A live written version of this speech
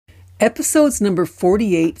Episodes number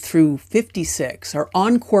 48 through 56 are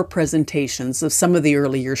encore presentations of some of the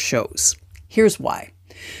earlier shows. Here's why.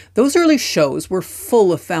 Those early shows were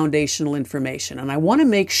full of foundational information, and I want to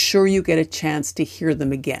make sure you get a chance to hear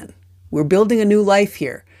them again. We're building a new life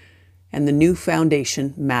here, and the new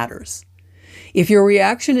foundation matters. If your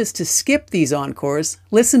reaction is to skip these encores,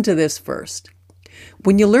 listen to this first.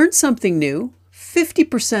 When you learn something new,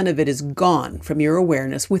 50% of it is gone from your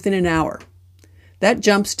awareness within an hour. That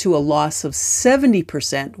jumps to a loss of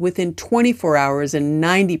 70% within 24 hours and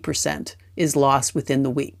 90% is lost within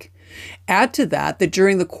the week. Add to that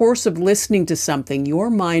during the course of listening to something,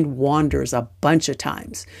 your mind wanders a bunch of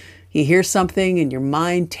times. You hear something and your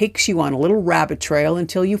mind takes you on a little rabbit trail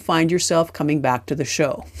until you find yourself coming back to the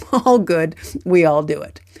show. All good, we all do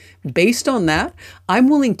it. Based on that, I'm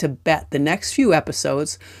willing to bet the next few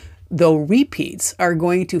episodes, though repeats, are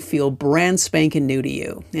going to feel brand spanking new to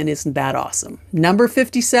you. And isn't that awesome? Number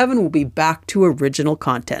 57 will be back to original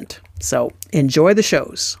content. So enjoy the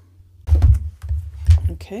shows.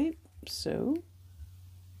 Okay, so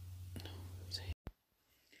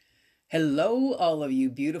hello, all of you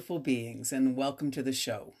beautiful beings, and welcome to the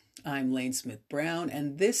show. I'm Lane Smith Brown,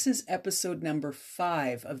 and this is episode number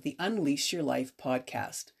 5 of the Unleash Your Life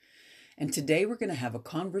podcast. And today we're going to have a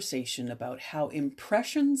conversation about how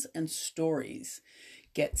impressions and stories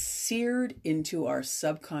get seared into our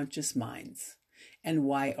subconscious minds and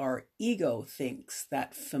why our ego thinks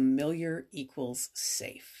that familiar equals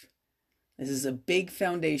safe. This is a big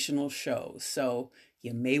foundational show, so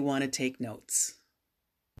you may want to take notes.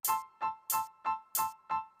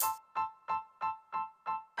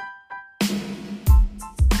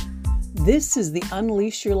 This is the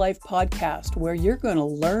Unleash Your Life podcast, where you're going to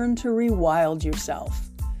learn to rewild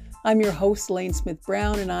yourself. I'm your host, Lane Smith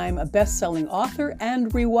Brown, and I'm a best-selling author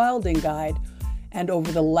and rewilding guide. And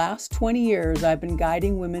over the last 20 years, I've been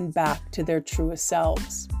guiding women back to their truest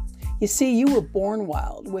selves. You see, you were born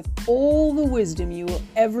wild with all the wisdom you will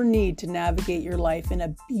ever need to navigate your life in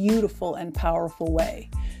a beautiful and powerful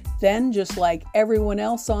way. Then, just like everyone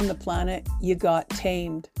else on the planet, you got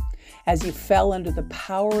tamed as you fell under the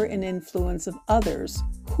power and influence of others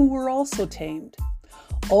who were also tamed.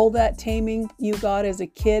 All that taming you got as a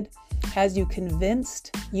kid has you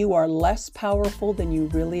convinced you are less powerful than you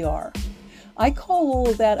really are. I call all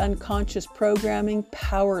of that unconscious programming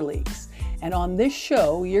power leaks. And on this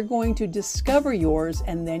show, you're going to discover yours,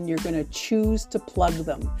 and then you're going to choose to plug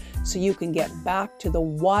them so you can get back to the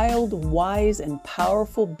wild, wise, and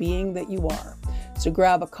powerful being that you are. So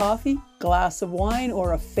grab a coffee, glass of wine,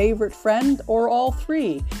 or a favorite friend, or all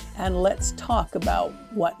three, and let's talk about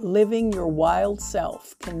what living your wild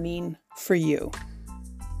self can mean for you.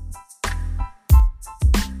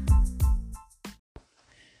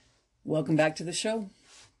 Welcome back to the show.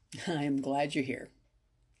 I am glad you're here.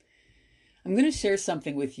 I'm going to share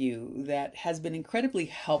something with you that has been incredibly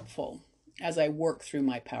helpful as I work through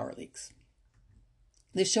my power leaks.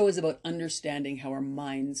 This show is about understanding how our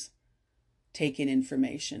minds take in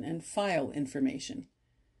information and file information,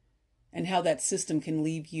 and how that system can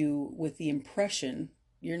leave you with the impression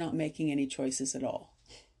you're not making any choices at all.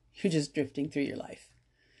 You're just drifting through your life.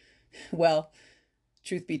 Well,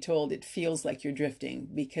 truth be told, it feels like you're drifting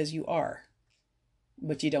because you are,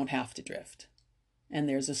 but you don't have to drift. And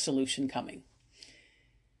there's a solution coming.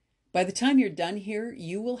 By the time you're done here,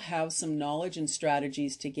 you will have some knowledge and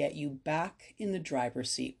strategies to get you back in the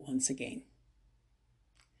driver's seat once again.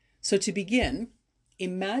 So to begin,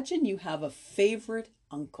 imagine you have a favorite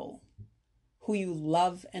uncle who you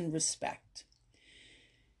love and respect.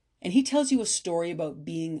 And he tells you a story about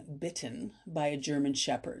being bitten by a German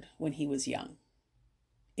Shepherd when he was young.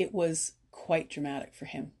 It was quite dramatic for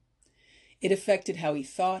him. It affected how he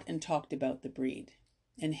thought and talked about the breed.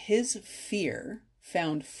 And his fear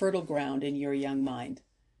found fertile ground in your young mind.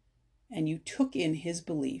 And you took in his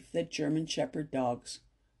belief that German Shepherd dogs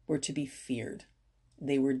were to be feared.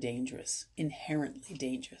 They were dangerous, inherently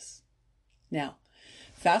dangerous. Now,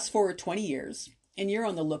 fast forward 20 years, and you're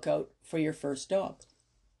on the lookout for your first dog.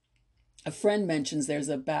 A friend mentions there's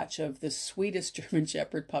a batch of the sweetest German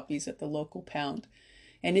Shepherd puppies at the local pound.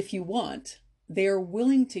 And if you want, they are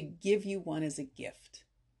willing to give you one as a gift.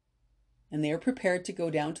 And they are prepared to go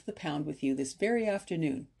down to the pound with you this very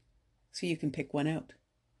afternoon so you can pick one out.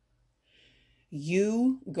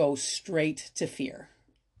 You go straight to fear.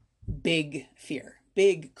 Big fear.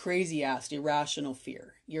 Big, crazy-ass, irrational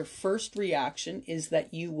fear. Your first reaction is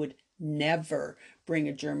that you would never bring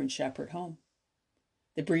a German Shepherd home.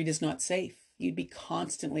 The breed is not safe. You'd be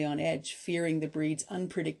constantly on edge, fearing the breed's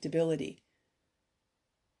unpredictability.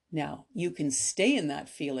 Now, you can stay in that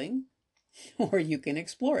feeling, or you can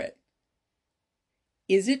explore it.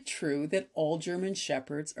 Is it true that all German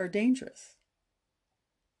Shepherds are dangerous?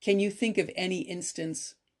 Can you think of any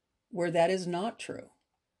instance where that is not true?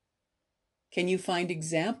 Can you find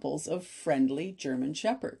examples of friendly German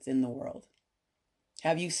Shepherds in the world?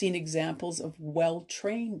 Have you seen examples of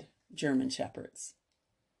well-trained German Shepherds?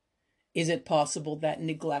 Is it possible that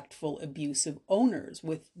neglectful, abusive owners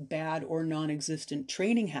with bad or non-existent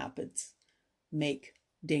training habits make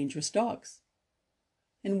dangerous dogs?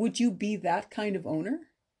 And would you be that kind of owner?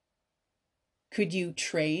 Could you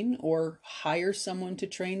train or hire someone to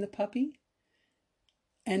train the puppy?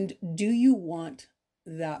 And do you want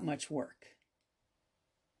that much work?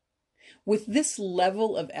 With this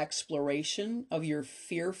level of exploration of your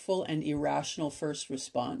fearful and irrational first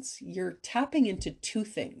response, you're tapping into two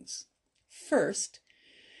things. First,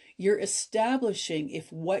 you're establishing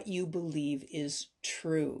if what you believe is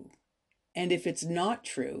true. And if it's not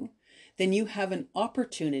true, then you have an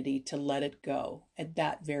opportunity to let it go at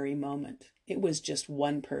that very moment. It was just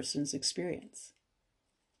one person's experience.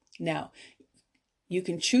 Now, you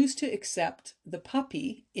can choose to accept the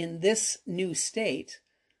puppy in this new state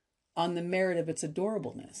on the merit of its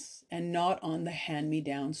adorableness and not on the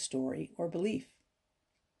hand-me-down story or belief.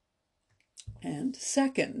 And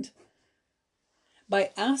second,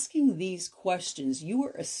 by asking these questions, you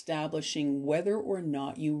are establishing whether or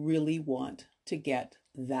not you really want to get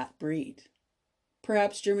that breed.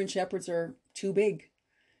 Perhaps German Shepherds are too big,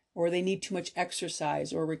 or they need too much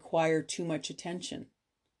exercise or require too much attention.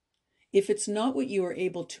 If it's not what you are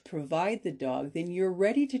able to provide the dog, then you're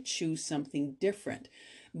ready to choose something different.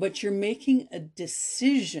 But you're making a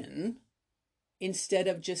decision instead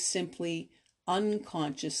of just simply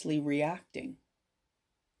unconsciously reacting.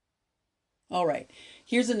 All right,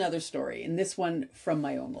 here's another story, and this one from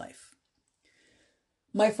my own life.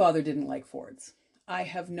 My father didn't like Fords. I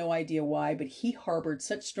have no idea why, but he harbored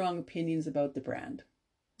such strong opinions about the brand.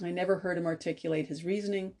 I never heard him articulate his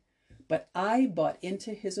reasoning, but I bought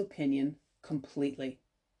into his opinion completely.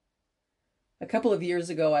 A couple of years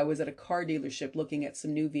ago, I was at a car dealership looking at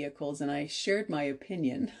some new vehicles, and I shared my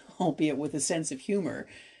opinion, albeit with a sense of humor,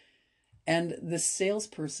 and the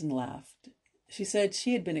salesperson laughed. She said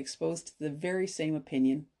she had been exposed to the very same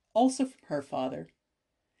opinion, also from her father,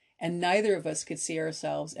 and neither of us could see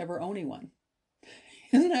ourselves ever owning one.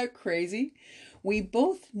 Isn't that crazy? We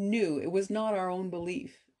both knew it was not our own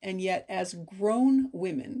belief, and yet as grown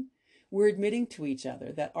women, we're admitting to each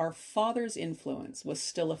other that our father's influence was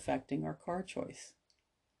still affecting our car choice.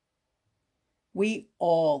 We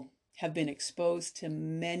all have been exposed to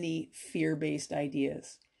many fear-based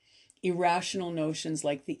ideas, irrational notions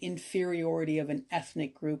like the inferiority of an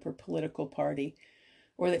ethnic group or political party,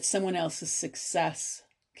 or that someone else's success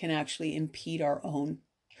can actually impede our own.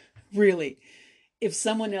 Really, if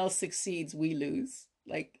someone else succeeds, we lose.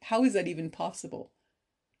 Like, how is that even possible?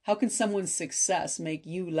 How can someone's success make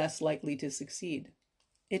you less likely to succeed?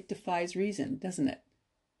 It defies reason, doesn't it?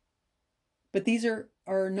 But these are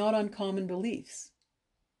not uncommon beliefs,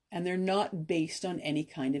 and they're not based on any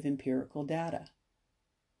kind of empirical data.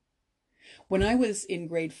 When I was in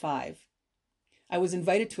grade 5, I was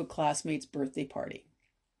invited to a classmate's birthday party.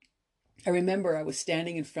 I remember I was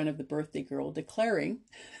standing in front of the birthday girl declaring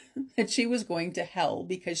that she was going to hell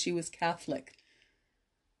because she was Catholic.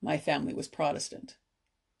 My family was Protestant.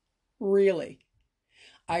 Really?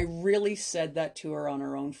 I really said that to her on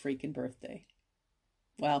her own freaking birthday.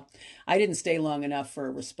 Well, I didn't stay long enough for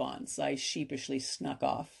a response. I sheepishly snuck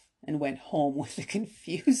off and went home with a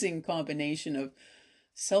confusing combination of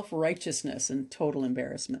self-righteousness and total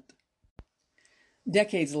embarrassment.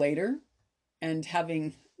 Decades later, and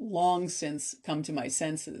having long since come to my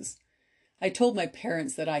senses, I told my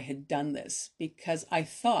parents that I had done this because I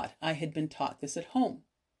thought I had been taught this at home.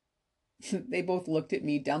 They both looked at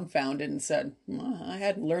me dumbfounded and said, well, I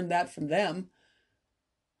hadn't learned that from them.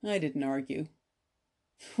 I didn't argue.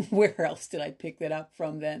 Where else did I pick that up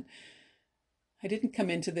from then? I didn't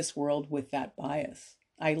come into this world with that bias.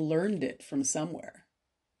 I learned it from somewhere.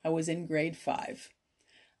 I was in grade 5.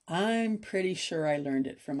 I'm pretty sure I learned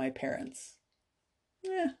it from my parents.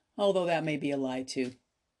 Although that may be a lie too.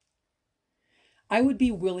 I would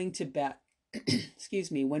be willing to bet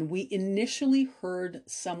excuse me, when we initially heard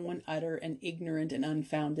someone utter an ignorant and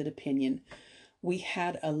unfounded opinion, we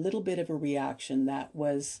had a little bit of a reaction that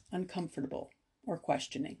was uncomfortable or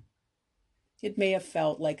questioning. It may have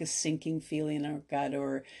felt like a sinking feeling in our gut,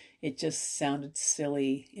 or it just sounded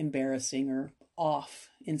silly, embarrassing, or off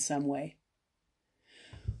in some way.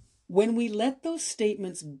 When we let those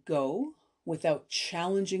statements go without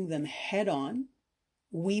challenging them head on,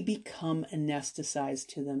 we become anesthetized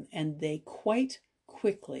to them, and they quite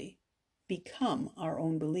quickly become our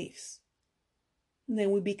own beliefs. And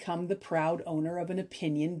then we become the proud owner of an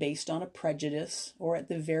opinion based on a prejudice, or at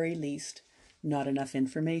the very least, not enough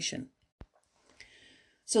information.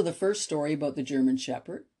 So the first story about the German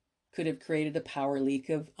Shepherd could have created a power leak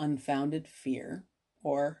of unfounded fear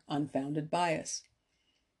or unfounded bias.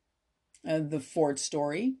 The Ford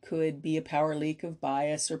story could be a power leak of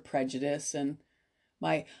bias or prejudice, and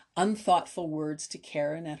my unthoughtful words to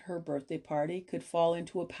Karen at her birthday party could fall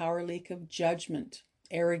into a power leak of judgment,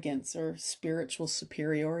 arrogance, or spiritual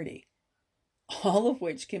superiority, all of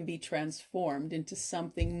which can be transformed into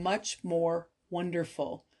something much more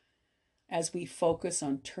wonderful as we focus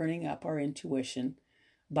on turning up our intuition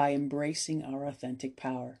by embracing our authentic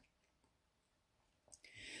power.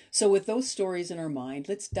 So with those stories in our mind,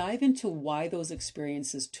 let's dive into why those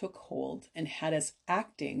experiences took hold and had us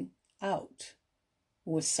acting out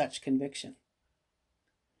with such conviction.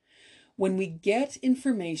 When we get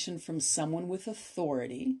information from someone with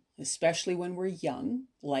authority, especially when we're young,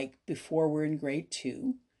 like before we're in grade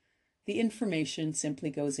 2, the information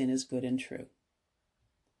simply goes in as good and true.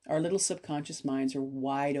 Our little subconscious minds are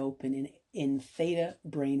wide open in theta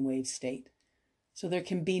brainwave state. So there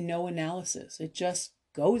can be no analysis. It just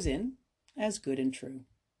goes in as good and true.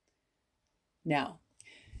 Now,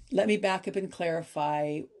 let me back up and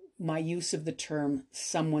clarify my use of the term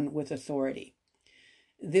someone with authority.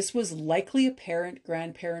 This was likely a parent,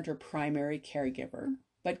 grandparent, or primary caregiver,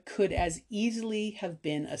 but could as easily have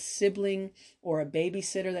been a sibling or a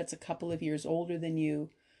babysitter that's a couple of years older than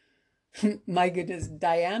you. My goodness,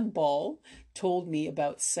 Diane Ball told me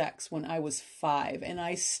about sex when I was 5, and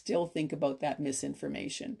I still think about that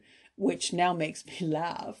misinformation, which now makes me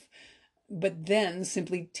laugh, but then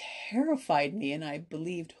simply terrified me, and I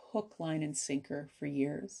believed hook, line, and sinker for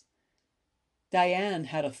years. Diane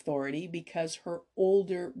had authority because her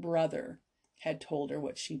older brother had told her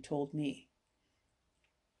what she told me.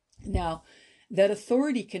 Now, that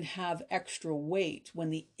authority can have extra weight when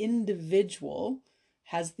the individual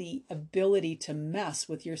has the ability to mess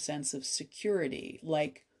with your sense of security,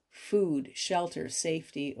 like food, shelter,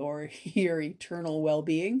 safety, or your eternal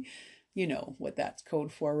well-being. You know what that's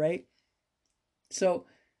code for, right? So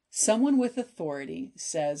someone with authority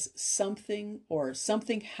says something, or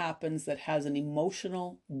something happens that has an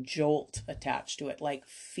emotional jolt attached to it, like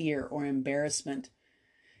fear or embarrassment,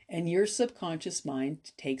 and your subconscious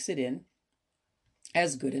mind takes it in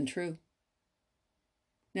as good and true.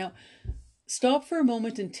 Now, stop for a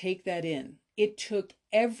moment and take that in. It took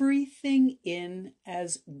everything in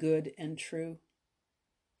as good and true.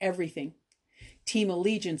 Everything. Team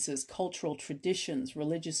allegiances, cultural traditions,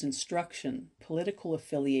 religious instruction, political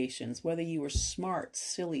affiliations, whether you were smart,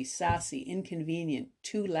 silly, sassy, inconvenient,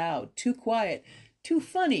 too loud, too quiet, too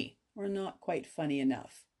funny, or not quite funny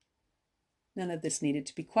enough. None of this needed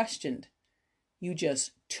to be questioned. You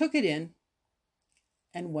just took it in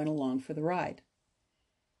and went along for the ride.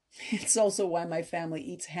 It's also why my family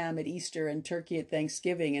eats ham at Easter and turkey at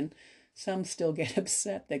Thanksgiving, and some still get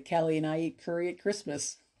upset that Kelly and I eat curry at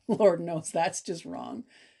Christmas. Lord knows that's just wrong.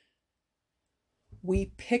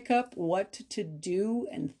 We pick up what to do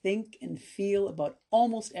and think and feel about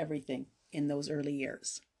almost everything in those early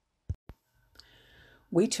years.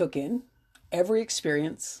 We took in every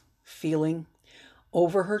experience, feeling,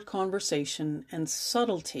 overheard conversation, and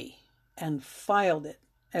subtlety, and filed it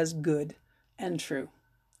as good and true.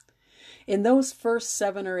 In those first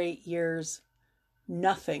 7 or 8 years,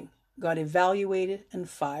 nothing got evaluated and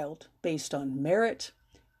filed based on merit,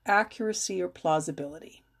 accuracy, or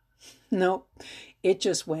plausibility. No, it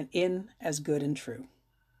just went in as good and true.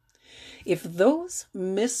 If those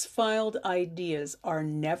misfiled ideas are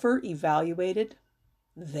never evaluated,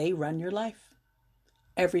 they run your life.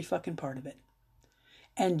 Every fucking part of it.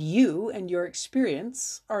 And you and your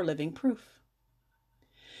experience are living proof.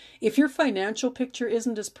 If your financial picture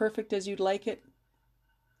isn't as perfect as you'd like it,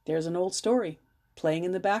 there's an old story playing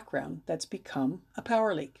in the background that's become a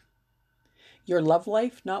power leak. Your love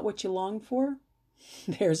life not what you long for?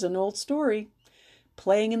 There's an old story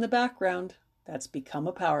playing in the background that's become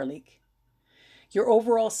a power leak. Your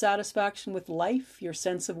overall satisfaction with life, your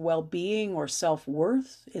sense of well-being or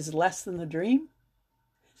self-worth is less than the dream?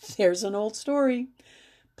 There's an old story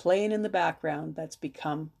playing in the background that's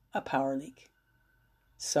become a power leak.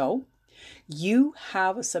 So, you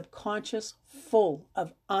have a subconscious full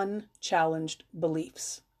of unchallenged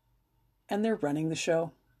beliefs, and they're running the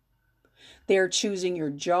show. They're choosing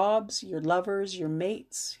your jobs, your lovers, your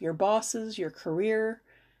mates, your bosses, your career,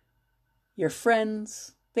 your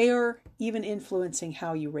friends. They are even influencing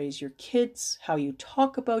how you raise your kids, how you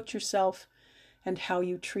talk about yourself, and how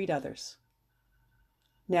you treat others.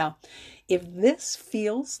 Now, if this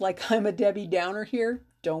feels like I'm a Debbie Downer here,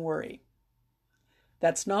 don't worry.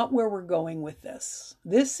 That's not where we're going with this.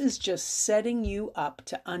 This is just setting you up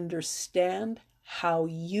to understand how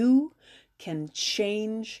you can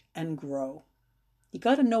change and grow. You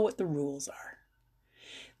got to know what the rules are.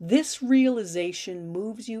 This realization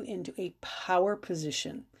moves you into a power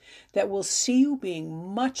position that will see you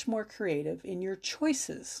being much more creative in your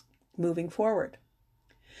choices moving forward.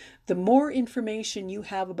 The more information you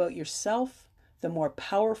have about yourself, the more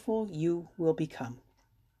powerful you will become.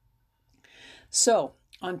 So,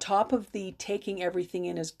 on top of the taking everything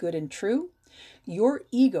in as good and true, your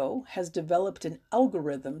ego has developed an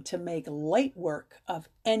algorithm to make light work of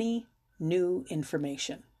any new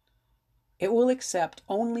information. It will accept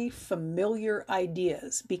only familiar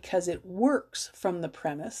ideas because it works from the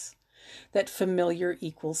premise that familiar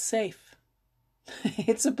equals safe.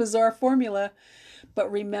 It's a bizarre formula,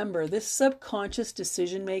 but remember, this subconscious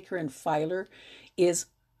decision maker and filer is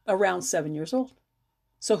around 7 years old.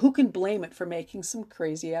 So who can blame it for making some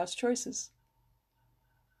crazy ass choices?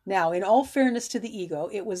 Now, in all fairness to the ego,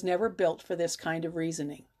 it was never built for this kind of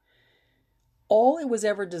reasoning. All it was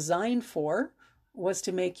ever designed for was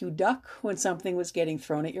to make you duck when something was getting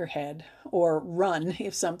thrown at your head, or run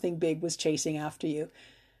if something big was chasing after you,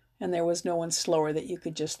 and there was no one slower that you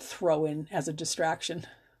could just throw in as a distraction.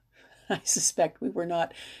 I suspect we were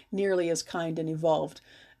not nearly as kind and evolved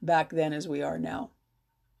back then as we are now.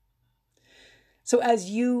 So as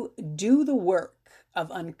you do the work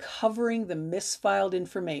of uncovering the misfiled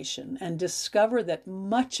information and discover that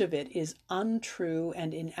much of it is untrue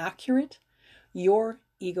and inaccurate, your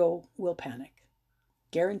ego will panic.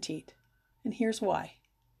 Guaranteed. And here's why.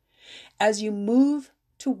 As you move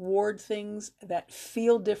toward things that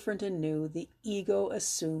feel different and new, the ego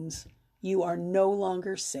assumes you are no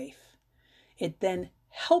longer safe. It then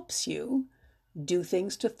helps you do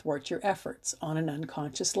things to thwart your efforts on an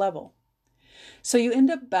unconscious level. So you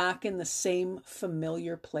end up back in the same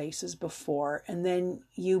familiar place as before, and then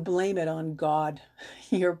you blame it on God,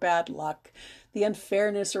 your bad luck, the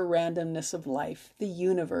unfairness or randomness of life, the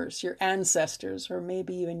universe, your ancestors, or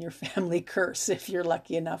maybe even your family curse if you're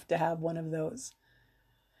lucky enough to have one of those.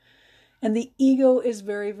 And the ego is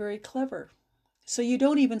very, very clever, so you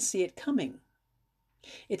don't even see it coming.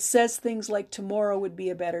 It says things like, tomorrow would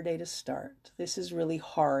be a better day to start. This is really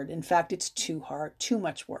hard. In fact, it's too hard, too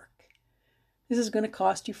much work. This is going to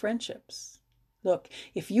cost you friendships. Look,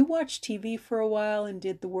 if you watched TV for a while and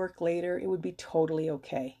did the work later, it would be totally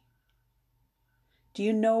okay. Do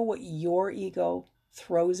you know what your ego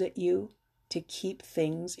throws at you to keep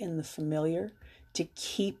things in the familiar, to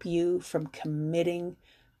keep you from committing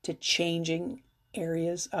to changing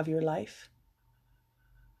areas of your life?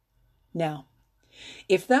 Now,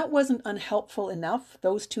 if that wasn't unhelpful enough,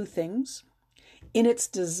 those two things, in its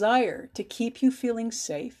desire to keep you feeling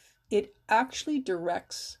safe, it actually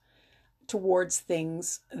directs towards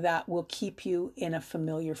things that will keep you in a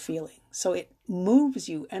familiar feeling. So it moves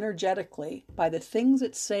you energetically by the things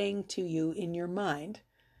it's saying to you in your mind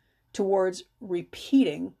towards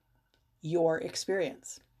repeating your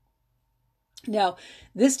experience. Now,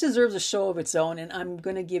 this deserves a show of its own, and I'm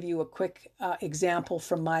going to give you a quick example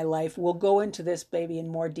from my life. We'll go into this maybe in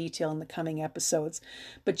more detail in the coming episodes,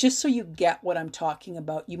 but just so you get what I'm talking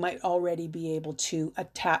about, you might already be able to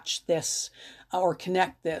attach this or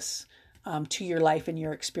connect this to your life and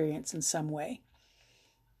your experience in some way.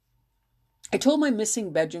 I told my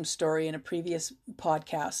missing bedroom story in a previous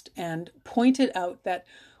podcast and pointed out that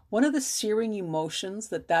one of the searing emotions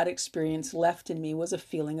that experience left in me was a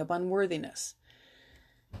feeling of unworthiness.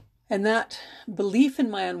 And that belief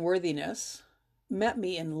in my unworthiness met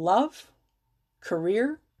me in love,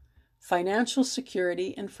 career, financial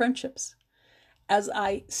security, and friendships, as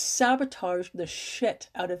I sabotaged the shit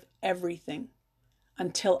out of everything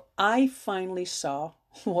until I finally saw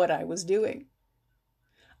what I was doing.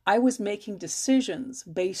 I was making decisions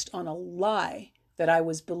based on a lie that I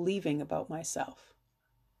was believing about myself.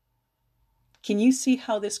 Can you see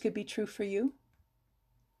how this could be true for you?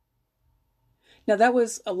 Now, that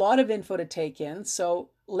was a lot of info to take in,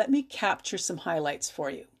 so let me capture some highlights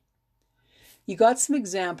for you. You got some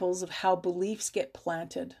examples of how beliefs get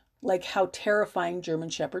planted, like how terrifying German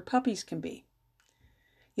Shepherd puppies can be.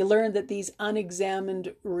 You learned that these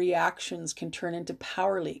unexamined reactions can turn into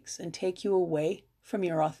power leaks and take you away from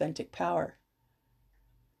your authentic power.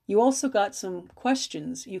 You also got some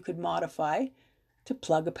questions you could modify to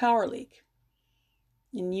plug a power leak.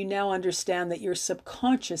 And you now understand that your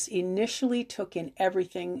subconscious initially took in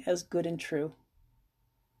everything as good and true.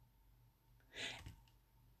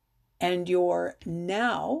 And you're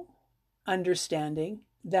now understanding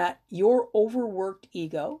that your overworked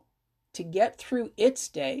ego, to get through its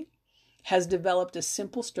day, has developed a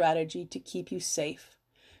simple strategy to keep you safe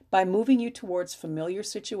by moving you towards familiar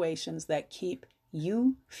situations that keep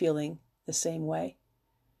you feeling the same way.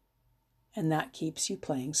 And that keeps you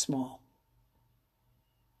playing small.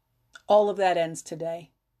 All of that ends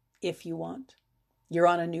today, if you want. You're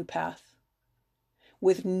on a new path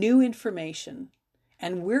with new information,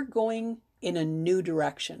 and we're going in a new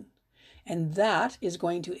direction. And that is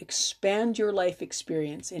going to expand your life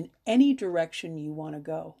experience in any direction you want to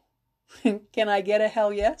go. Can I get a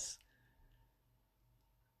hell yes?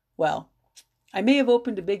 Well, I may have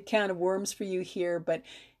opened a big can of worms for you here, but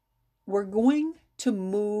we're going to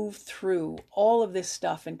move through all of this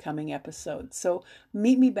stuff in coming episodes. So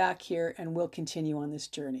meet me back here and we'll continue on this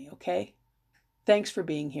journey, okay? Thanks for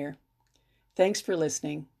being here. Thanks for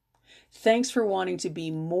listening. Thanks for wanting to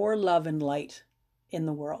be more love and light in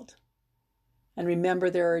the world. And remember,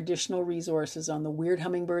 there are additional resources on the Weird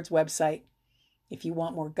Hummingbirds website if you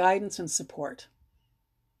want more guidance and support.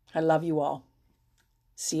 I love you all.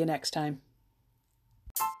 See you next time.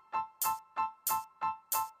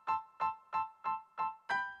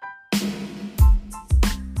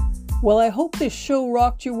 Well, I hope this show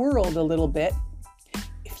rocked your world a little bit.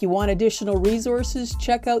 If you want additional resources,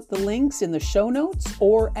 check out the links in the show notes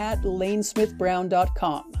or at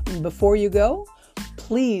lanesmithbrown.com. And before you go,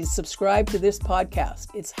 please subscribe to this podcast.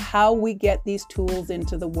 It's how we get these tools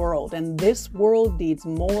into the world. And this world needs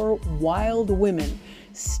more wild women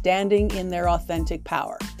standing in their authentic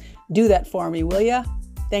power. Do that for me, will ya?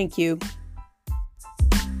 Thank you.